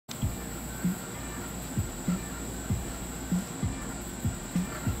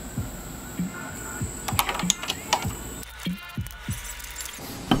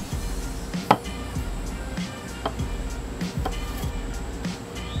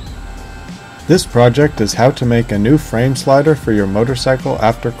This project is how to make a new frame slider for your motorcycle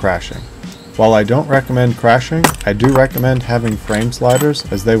after crashing. While I don't recommend crashing, I do recommend having frame sliders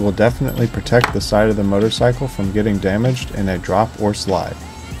as they will definitely protect the side of the motorcycle from getting damaged in a drop or slide.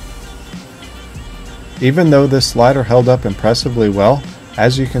 Even though this slider held up impressively well,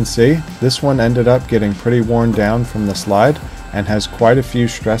 as you can see, this one ended up getting pretty worn down from the slide and has quite a few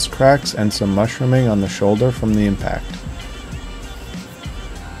stress cracks and some mushrooming on the shoulder from the impact.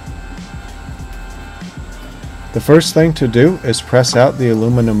 The first thing to do is press out the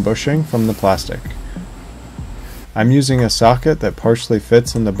aluminum bushing from the plastic. I'm using a socket that partially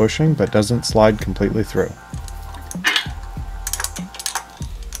fits in the bushing but doesn't slide completely through.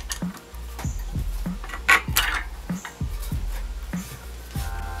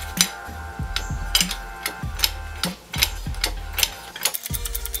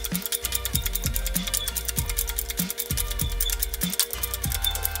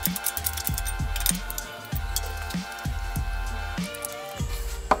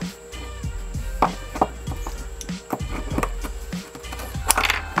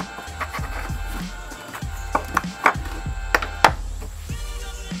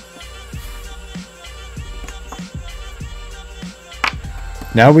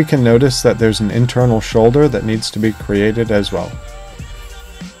 Now we can notice that there's an internal shoulder that needs to be created as well.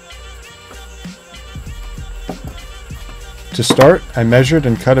 To start, I measured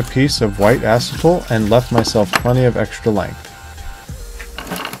and cut a piece of white acetal and left myself plenty of extra length.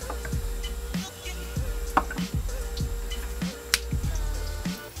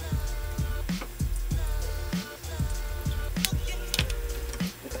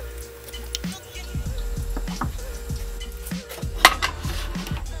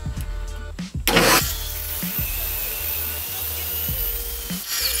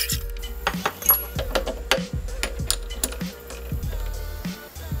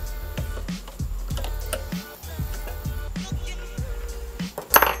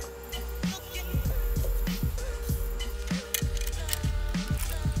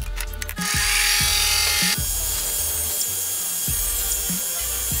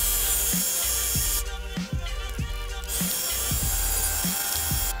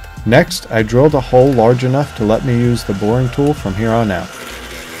 Next, I drilled a hole large enough to let me use the boring tool from here on out.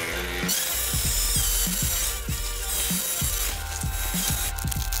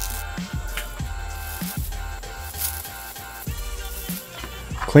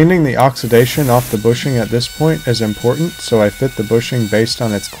 Cleaning the oxidation off the bushing at this point is important, so I fit the bushing based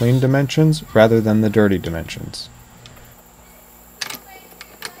on its clean dimensions rather than the dirty dimensions.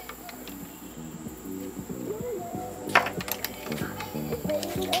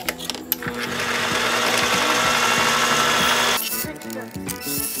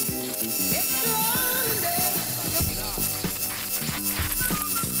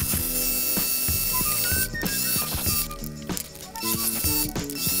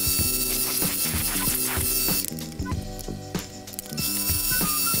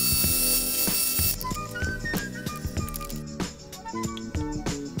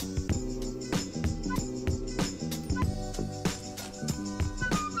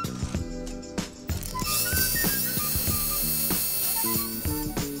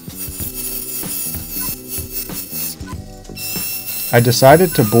 I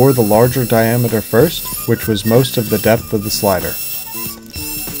decided to bore the larger diameter first, which was most of the depth of the slider.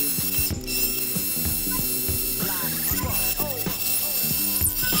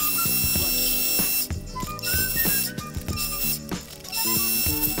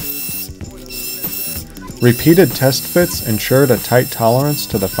 Repeated test fits ensured a tight tolerance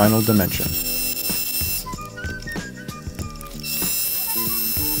to the final dimension.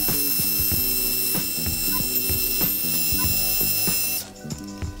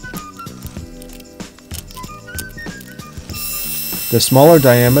 The smaller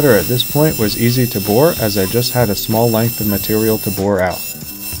diameter at this point was easy to bore as I just had a small length of material to bore out.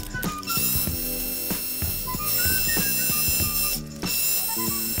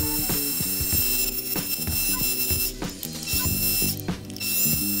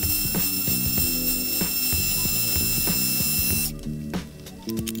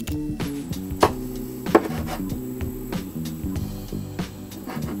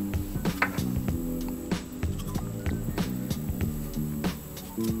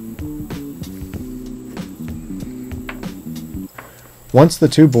 Once the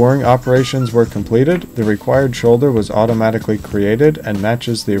two boring operations were completed, the required shoulder was automatically created and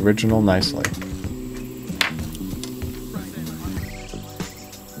matches the original nicely.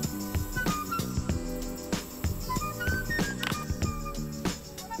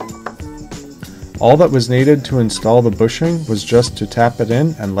 All that was needed to install the bushing was just to tap it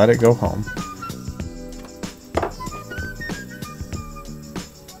in and let it go home.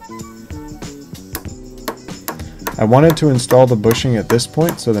 I wanted to install the bushing at this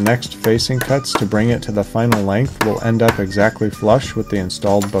point, so the next facing cuts to bring it to the final length will end up exactly flush with the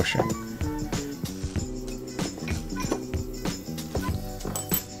installed bushing.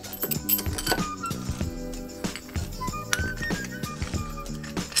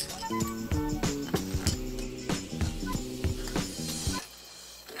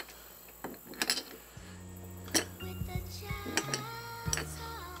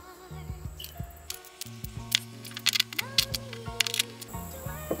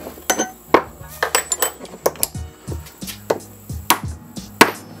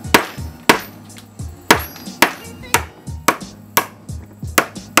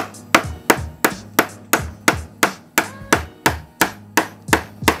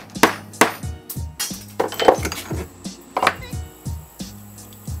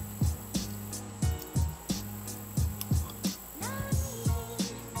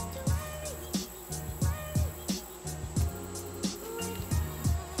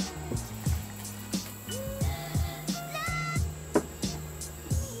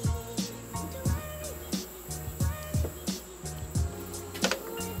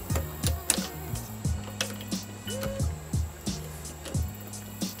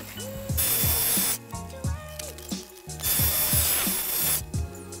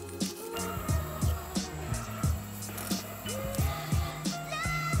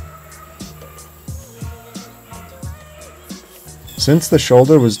 Since the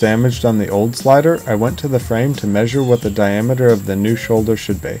shoulder was damaged on the old slider, I went to the frame to measure what the diameter of the new shoulder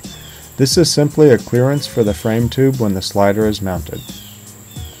should be. This is simply a clearance for the frame tube when the slider is mounted.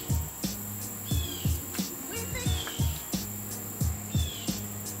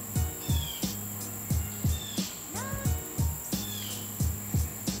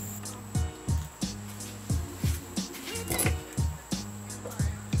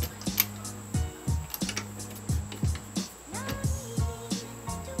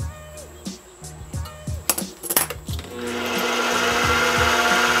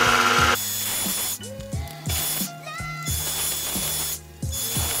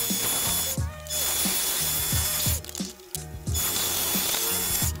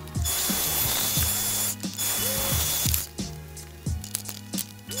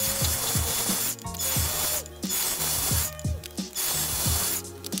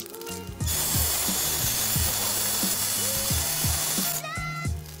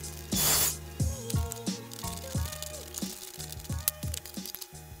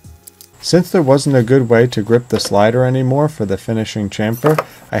 Since there wasn't a good way to grip the slider anymore for the finishing chamfer,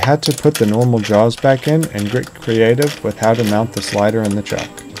 I had to put the normal jaws back in and get creative with how to mount the slider in the chuck.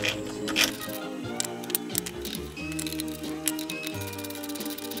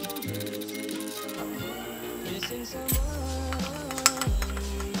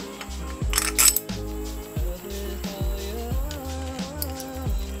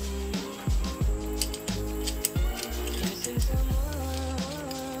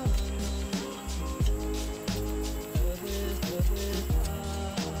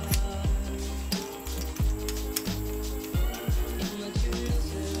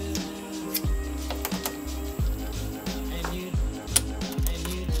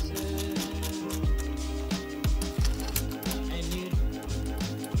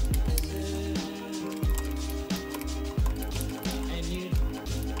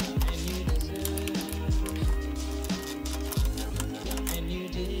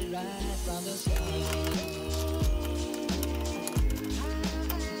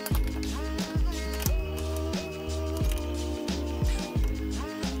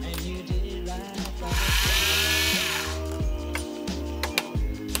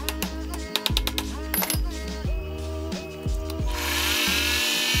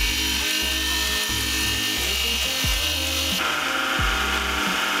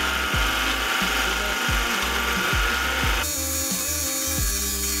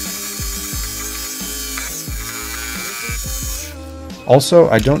 Also,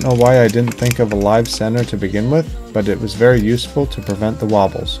 I don't know why I didn't think of a live center to begin with, but it was very useful to prevent the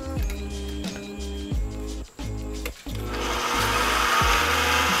wobbles.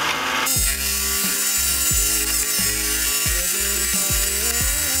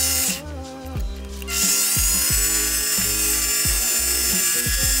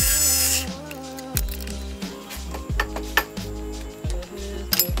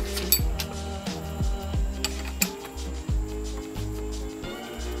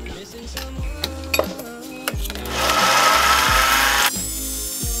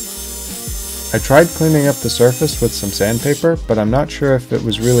 I tried cleaning up the surface with some sandpaper, but I'm not sure if it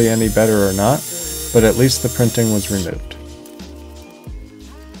was really any better or not, but at least the printing was removed.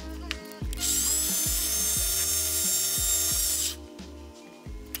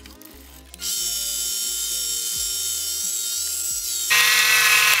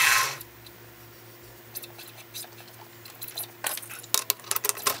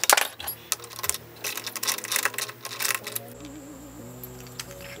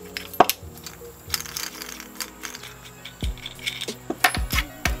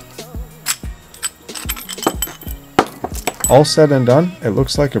 All said and done, it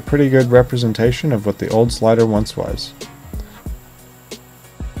looks like a pretty good representation of what the old slider once was.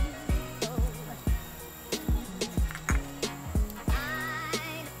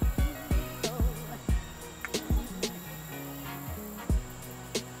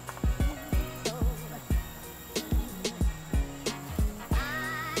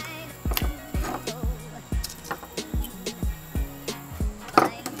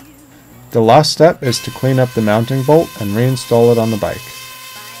 The last step is to clean up the mounting bolt and reinstall it on the bike.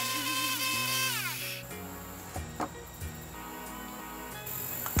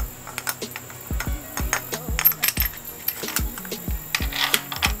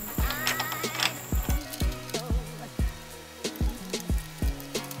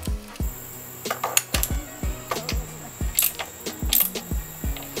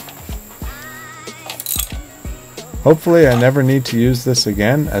 Hopefully I never need to use this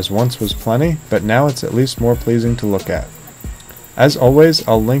again, as once was plenty, but now it's at least more pleasing to look at. As always,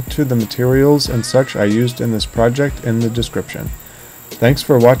 I'll link to the materials and such I used in this project in the description. Thanks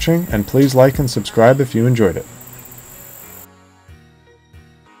for watching, and please like and subscribe if you enjoyed it.